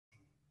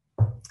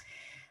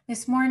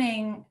This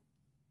morning,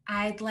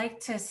 I'd like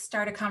to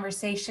start a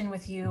conversation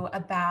with you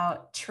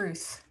about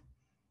truth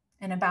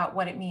and about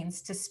what it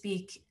means to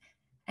speak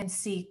and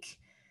seek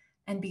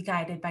and be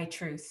guided by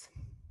truth.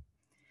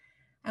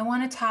 I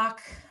want to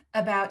talk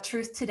about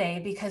truth today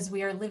because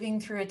we are living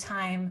through a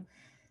time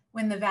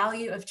when the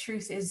value of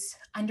truth is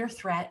under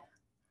threat,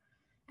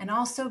 and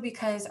also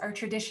because our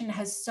tradition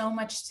has so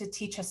much to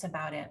teach us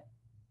about it.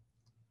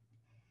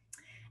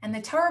 And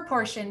the Torah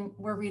portion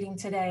we're reading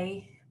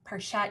today,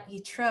 Parshat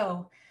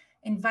Yitro,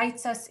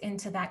 invites us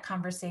into that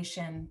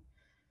conversation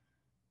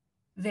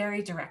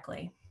very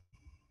directly.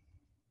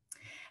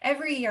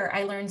 Every year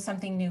I learn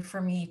something new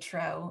from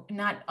Yitro,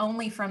 not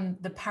only from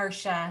the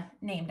Parsha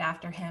named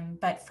after him,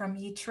 but from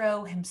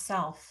Yitro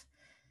himself.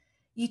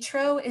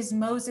 Yitro is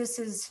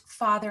Moses's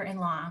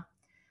father-in-law.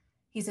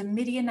 He's a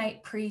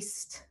Midianite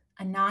priest,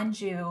 a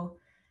non-Jew,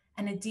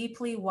 and a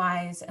deeply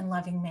wise and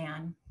loving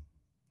man.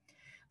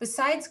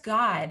 Besides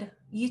God,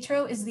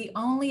 Yitro is the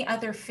only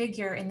other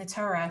figure in the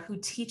Torah who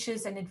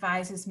teaches and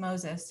advises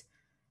Moses,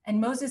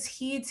 and Moses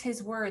heeds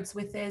his words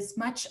with as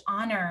much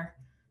honor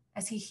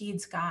as he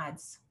heeds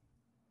God's.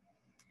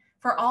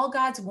 For all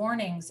God's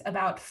warnings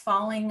about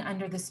falling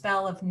under the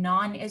spell of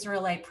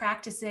non-Israelite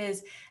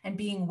practices and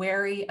being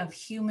wary of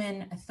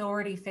human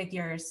authority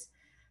figures,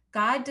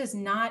 God does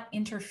not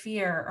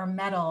interfere or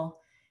meddle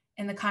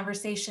in the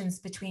conversations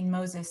between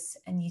Moses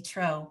and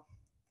Yitro.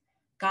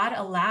 God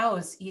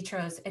allows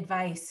Yitro's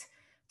advice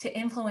to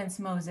influence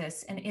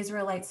Moses and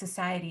Israelite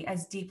society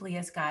as deeply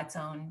as God's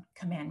own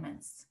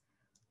commandments.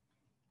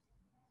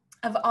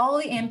 Of all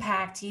the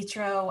impact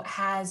Yitro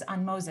has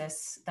on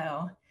Moses,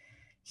 though,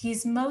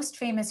 he's most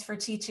famous for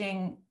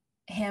teaching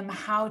him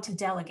how to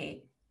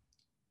delegate.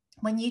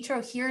 When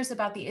Yitro hears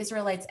about the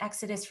Israelites'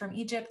 exodus from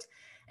Egypt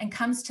and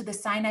comes to the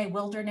Sinai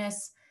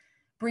wilderness,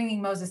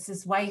 bringing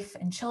Moses' wife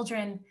and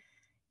children,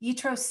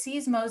 Yitro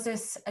sees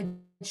Moses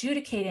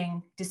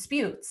adjudicating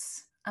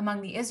disputes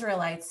among the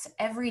Israelites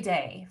every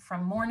day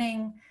from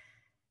morning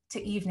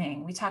to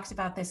evening. We talked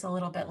about this a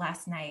little bit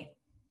last night.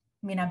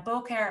 Mina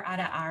boker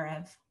ada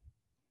arev.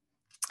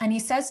 And he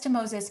says to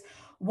Moses,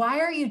 "Why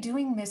are you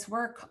doing this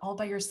work all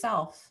by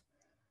yourself?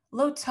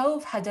 Lo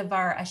tov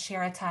hadavar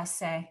asher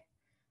taseh.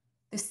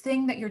 This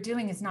thing that you're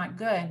doing is not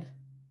good.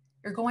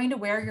 You're going to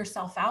wear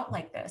yourself out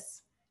like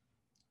this."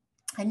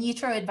 And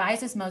Yitro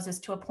advises Moses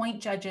to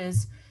appoint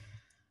judges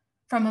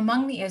from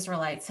among the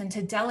Israelites and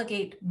to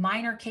delegate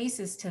minor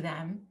cases to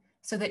them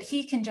so that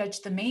he can judge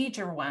the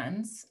major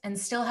ones and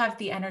still have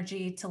the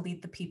energy to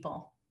lead the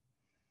people.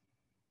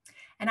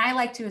 And I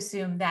like to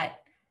assume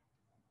that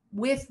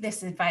with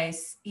this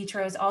advice,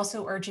 Yitro is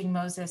also urging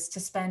Moses to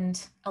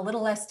spend a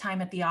little less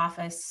time at the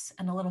office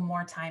and a little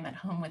more time at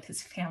home with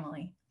his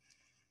family.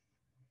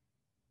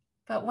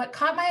 But what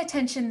caught my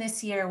attention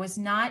this year was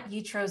not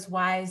Yitro's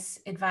wise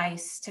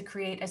advice to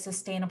create a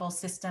sustainable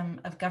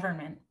system of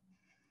government.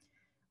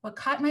 What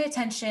caught my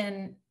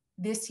attention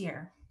this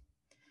year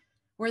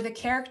were the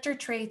character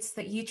traits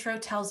that Yitro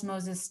tells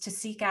Moses to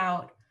seek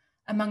out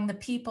among the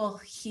people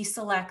he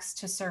selects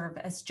to serve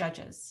as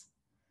judges.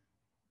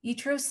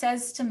 Yitro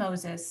says to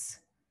Moses,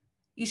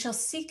 "You shall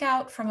seek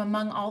out from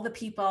among all the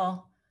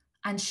people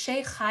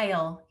Anshe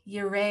Chayil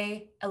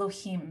Yirei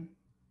Elohim,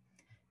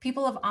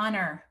 people of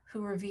honor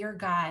who revere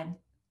God,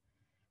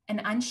 and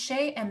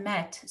Anshe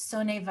Emet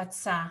Sonei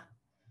Vatsa,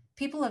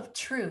 people of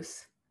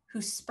truth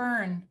who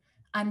spurn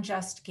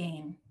unjust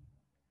gain.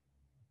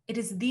 It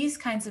is these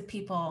kinds of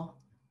people,"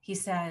 he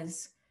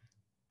says,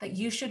 "that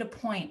you should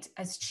appoint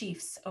as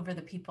chiefs over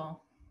the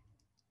people."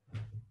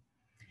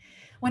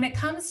 When it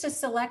comes to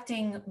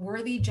selecting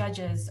worthy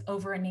judges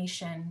over a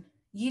nation,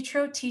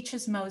 Yitro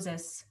teaches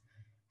Moses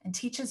and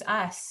teaches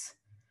us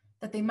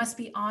that they must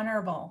be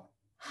honorable,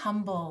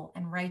 humble,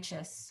 and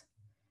righteous.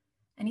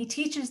 And he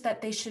teaches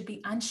that they should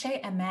be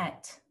Anshe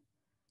Emet,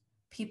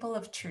 people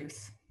of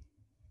truth.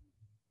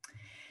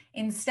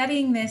 In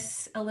studying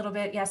this a little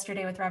bit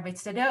yesterday with Rabbi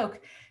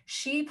Tzadok,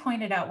 she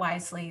pointed out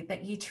wisely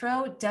that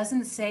Yitro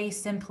doesn't say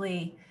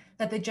simply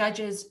that the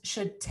judges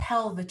should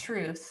tell the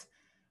truth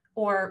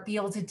or be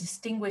able to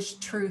distinguish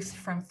truth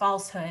from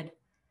falsehood.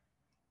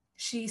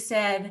 He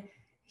says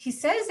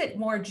it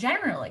more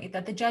generally,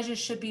 that the judges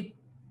should be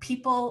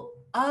people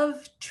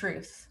of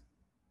truth.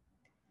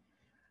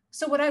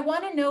 So what I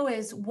want to know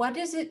is, what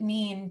does it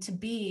mean to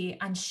be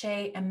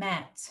Anshe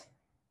Emet?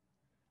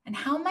 And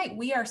how might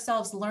we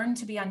ourselves learn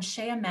to be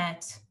Anshe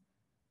Emet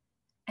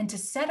and to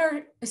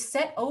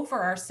set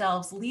over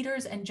ourselves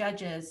leaders and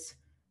judges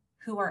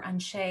who are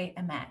Anshe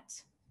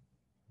Emet?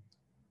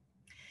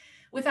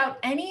 Without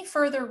any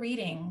further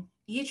reading,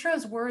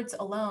 Yitro's words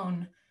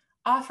alone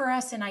offer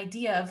us an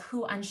idea of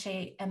who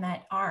Anshe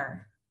Emet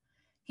are.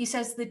 He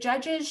says the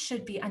judges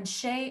should be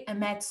Anshe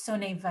Emet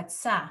Sonei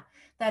Vatsa,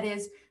 that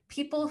is,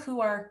 people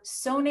who are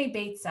Sonei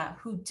Beitza,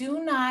 who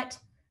do not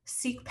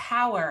seek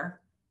power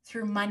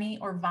through money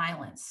or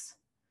violence,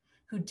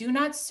 who do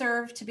not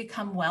serve to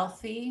become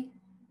wealthy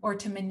or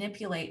to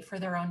manipulate for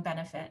their own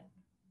benefit.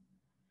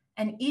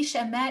 And Ish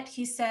Emet,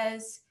 he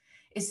says,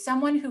 is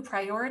someone who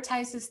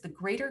prioritizes the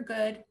greater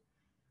good,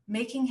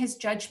 making his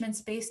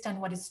judgments based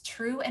on what is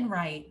true and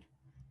right,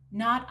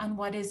 not on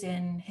what is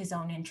in his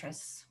own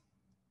interests.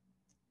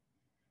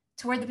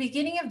 Toward the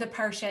beginning of the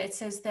Parsha, it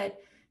says that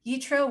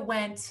Yitro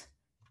went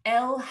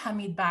El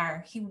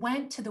Hamidbar. He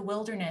went to the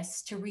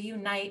wilderness to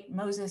reunite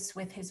Moses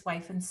with his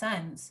wife and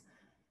sons.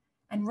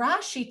 And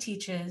Rashi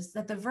teaches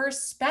that the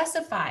verse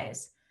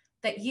specifies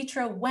that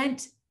Yitro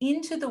went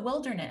into the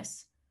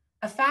wilderness,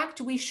 a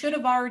fact we should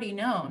have already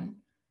known,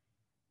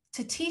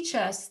 to teach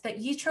us that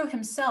Yitro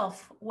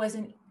himself was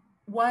an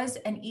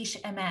Ish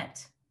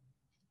Emet.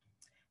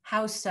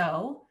 How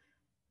so?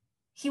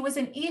 He was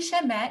an Ish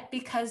Emet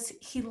because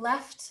he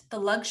left the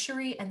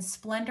luxury and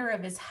splendor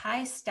of his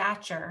high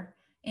stature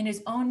in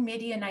his own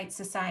Midianite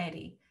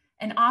society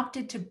and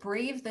opted to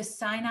brave the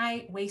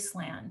Sinai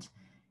wasteland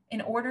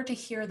in order to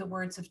hear the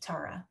words of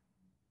Torah.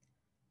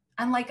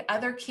 Unlike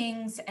other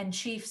kings and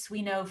chiefs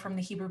we know from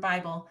the Hebrew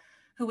Bible,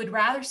 who would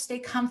rather stay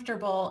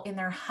comfortable in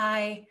their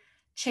high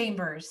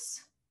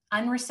chambers,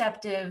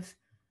 unreceptive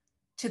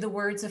to the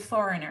words of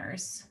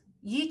foreigners,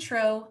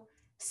 Yitro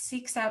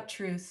seeks out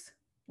truth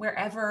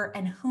wherever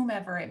and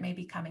whomever it may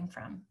be coming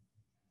from.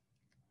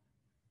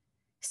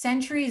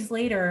 Centuries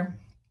later,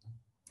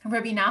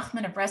 Rabbi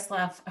Nachman of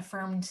Breslov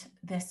affirmed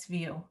this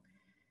view.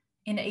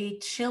 In a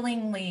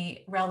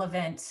chillingly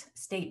relevant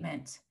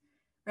statement,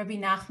 Rabbi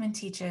Nachman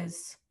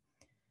teaches,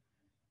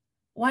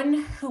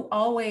 "One who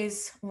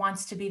always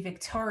wants to be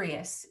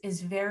victorious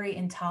is very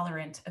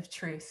intolerant of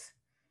truth.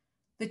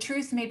 The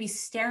truth may be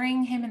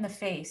staring him in the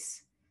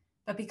face,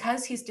 but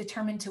because he's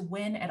determined to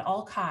win at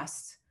all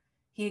costs,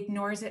 he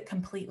ignores it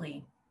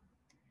completely.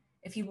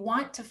 If you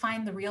want to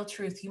find the real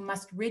truth, you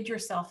must rid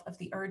yourself of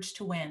the urge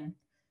to win.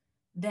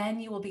 Then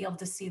you will be able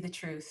to see the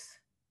truth,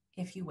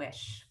 if you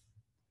wish."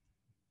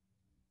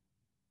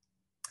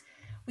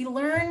 We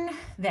learn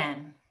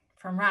then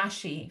from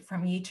Rashi,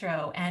 from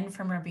Yitro, and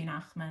from Rabbi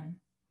Nachman.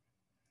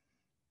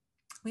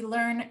 We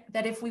learn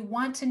that if we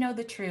want to know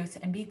the truth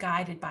and be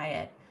guided by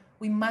it,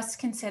 we must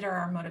consider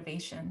our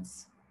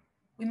motivations.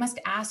 We must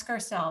ask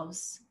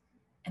ourselves,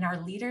 and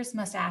our leaders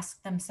must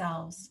ask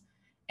themselves,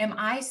 am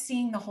I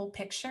seeing the whole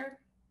picture?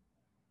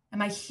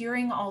 Am I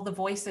hearing all the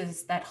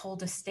voices that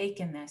hold a stake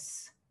in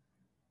this?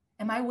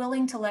 Am I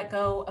willing to let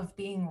go of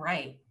being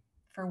right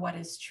for what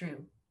is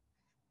true?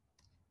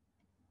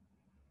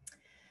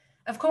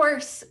 Of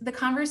course, the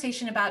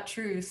conversation about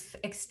truth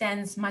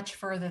extends much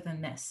further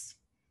than this.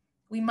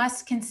 We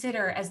must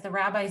consider, as the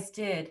rabbis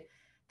did,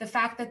 the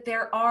fact that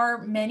there are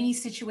many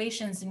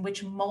situations in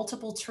which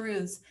multiple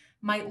truths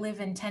might live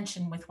in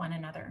tension with one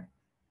another.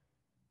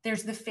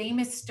 There's the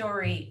famous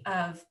story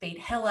of Beit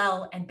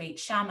Hillel and Beit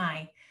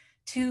Shammai,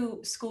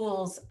 two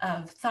schools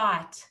of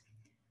thought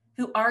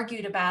who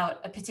argued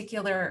about a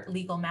particular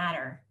legal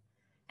matter.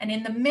 And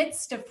in the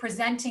midst of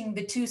presenting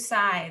the two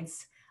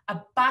sides,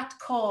 a bat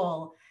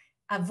kol,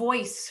 a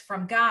voice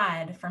from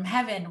God, from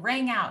heaven,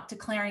 rang out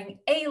declaring,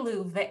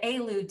 "Elu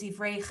ve'elu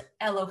divrei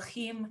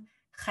Elohim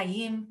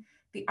chayim,"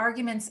 the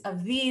arguments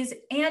of these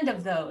and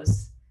of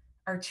those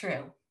are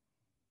true.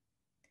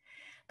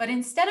 But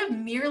instead of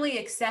merely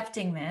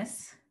accepting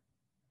this,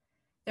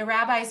 the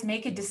rabbis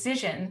make a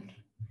decision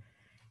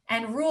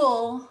and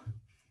rule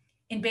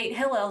in Beit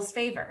Hillel's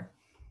favor.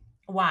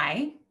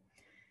 Why?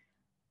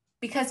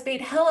 Because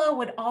Beit Hillel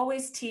would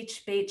always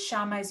teach Beit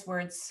Shammai's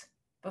words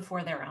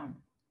before their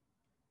own.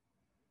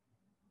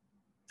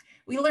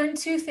 We learn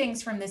two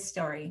things from this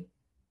story.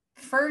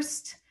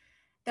 First,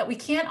 that we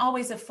can't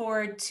always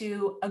afford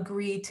to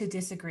agree to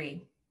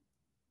disagree.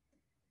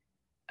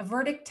 A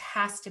verdict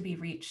has to be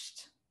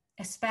reached,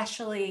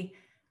 especially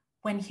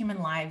when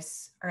human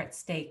lives are at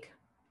stake.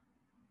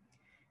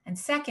 And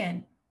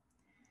second,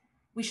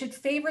 we should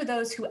favor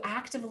those who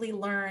actively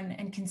learn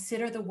and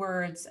consider the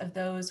words of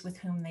those with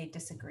whom they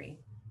disagree.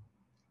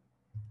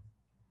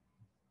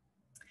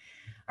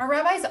 Our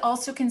rabbis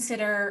also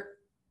consider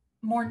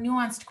more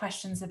nuanced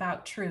questions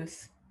about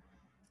truth,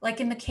 like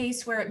in the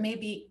case where it may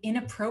be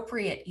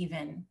inappropriate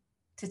even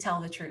to tell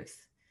the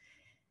truth.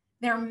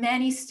 There are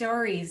many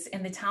stories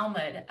in the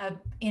Talmud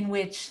in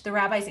which the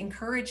rabbis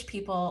encourage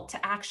people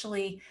to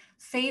actually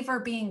favor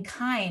being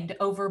kind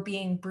over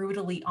being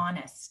brutally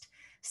honest,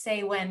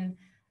 say when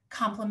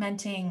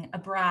complimenting a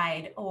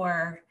bride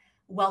or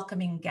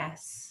welcoming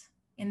guests.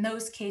 In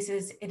those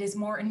cases, it is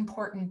more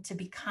important to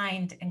be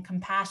kind and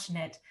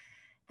compassionate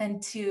than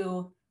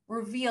to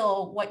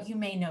reveal what you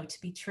may know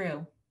to be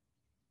true.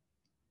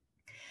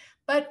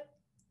 But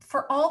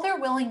for all their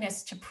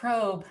willingness to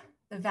probe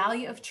the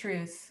value of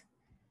truth,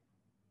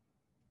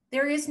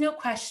 there is no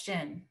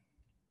question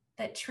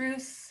that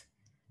truth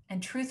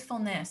and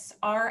truthfulness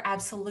are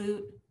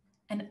absolute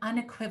and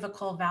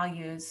unequivocal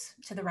values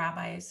to the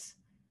rabbis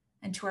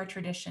and to our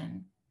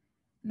tradition,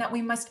 and that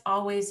we must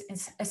always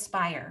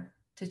aspire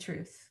to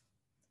truth.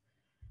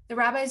 The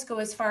rabbis go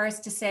as far as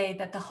to say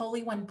that the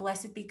Holy One,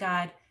 blessed be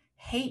God,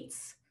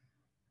 hates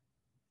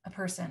a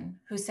person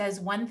who says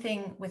one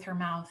thing with her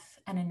mouth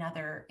and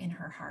another in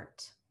her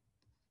heart.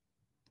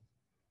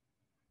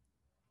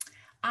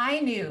 I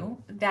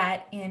knew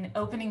that in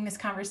opening this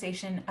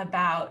conversation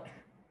about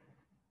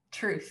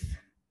truth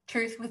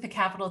truth with a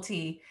capital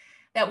T,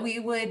 that we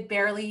would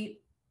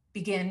barely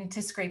begin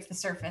to scrape the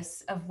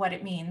surface of what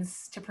it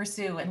means to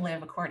pursue and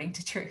live according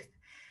to truth.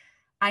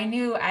 I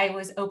knew I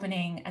was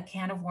opening a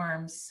can of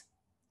worms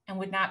and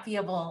would not be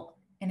able,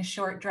 in a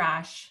short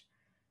drash,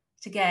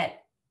 to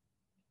get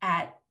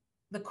at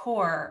the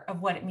core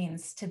of what it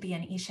means to be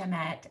an Ish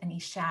Emet, an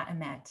Isha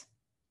Emet.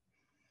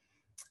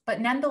 But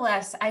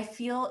nonetheless, I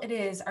feel it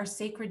is our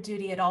sacred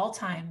duty at all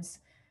times,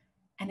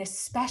 and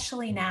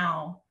especially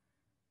now,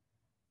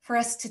 for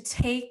us to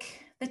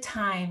take the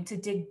time to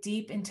dig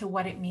deep into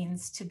what it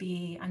means to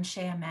be Anshe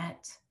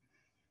Emet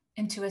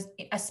and to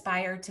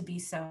aspire to be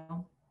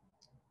so.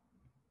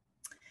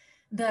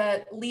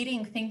 The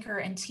leading thinker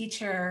and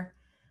teacher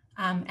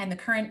and the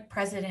current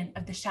president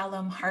of the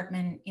Shalom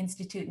Hartman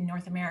Institute in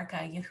North America,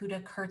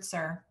 Yehuda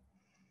Kurtzer,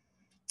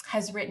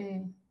 has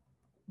written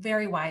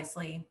very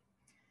wisely,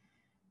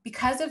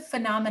 because of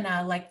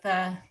phenomena like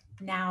the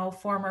now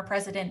former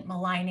president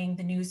maligning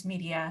the news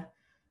media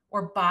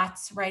or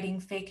bots writing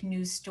fake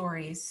news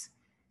stories,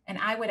 and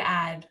I would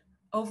add,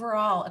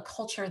 overall, a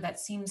culture that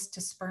seems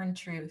to spurn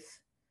truth.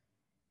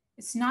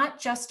 It's not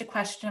just a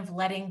question of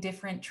letting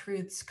different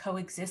truths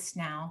coexist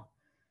now,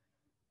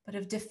 but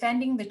of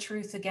defending the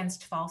truth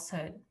against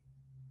falsehood.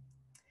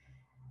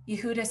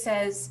 Yehuda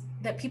says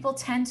that people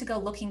tend to go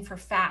looking for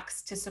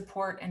facts to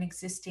support an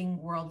existing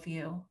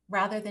worldview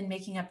rather than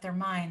making up their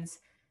minds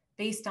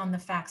based on the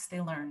facts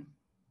they learn.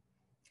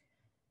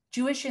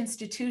 Jewish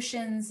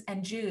institutions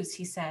and Jews,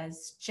 he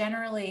says,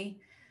 generally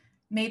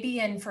may be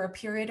in for a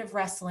period of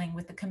wrestling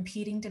with the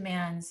competing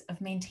demands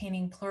of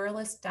maintaining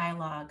pluralist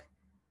dialogue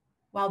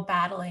while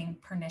battling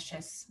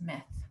pernicious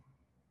myth.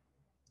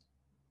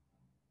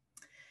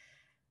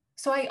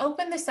 So I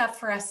open this up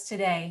for us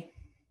today,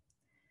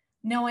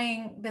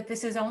 knowing that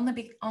this is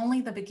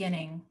only the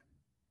beginning,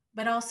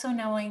 but also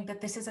knowing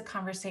that this is a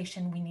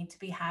conversation we need to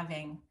be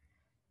having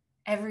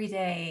every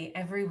day,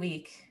 every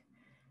week,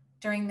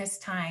 during this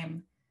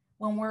time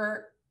when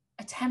we're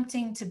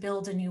attempting to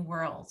build a new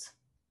world.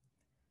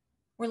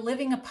 We're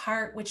living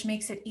apart, which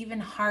makes it even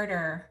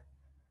harder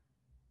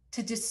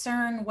to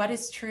discern what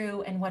is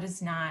true and what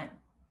is not,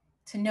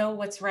 to know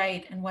what's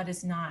right and what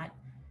is not.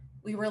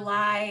 We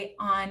rely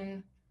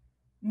on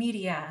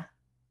media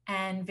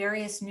and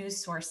various news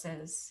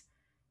sources,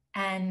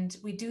 and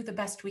we do the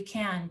best we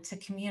can to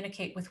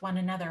communicate with one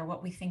another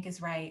what we think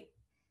is right.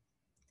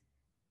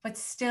 But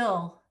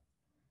still,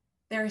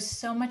 there is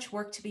so much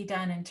work to be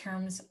done in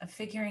terms of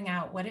figuring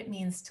out what it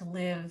means to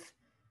live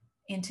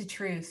into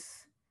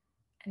truth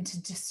and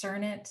to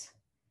discern it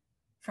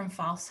from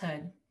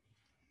falsehood.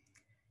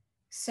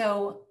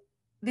 So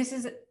this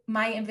is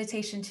my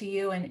invitation to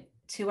you and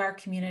to our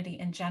community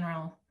in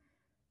general,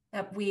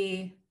 that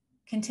we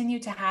continue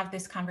to have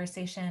this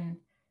conversation,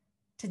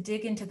 to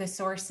dig into the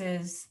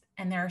sources,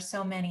 and there are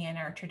so many in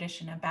our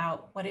tradition,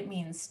 about what it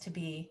means to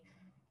be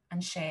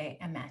Anshe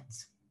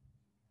Emet.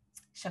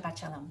 Shabbat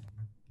Shalom.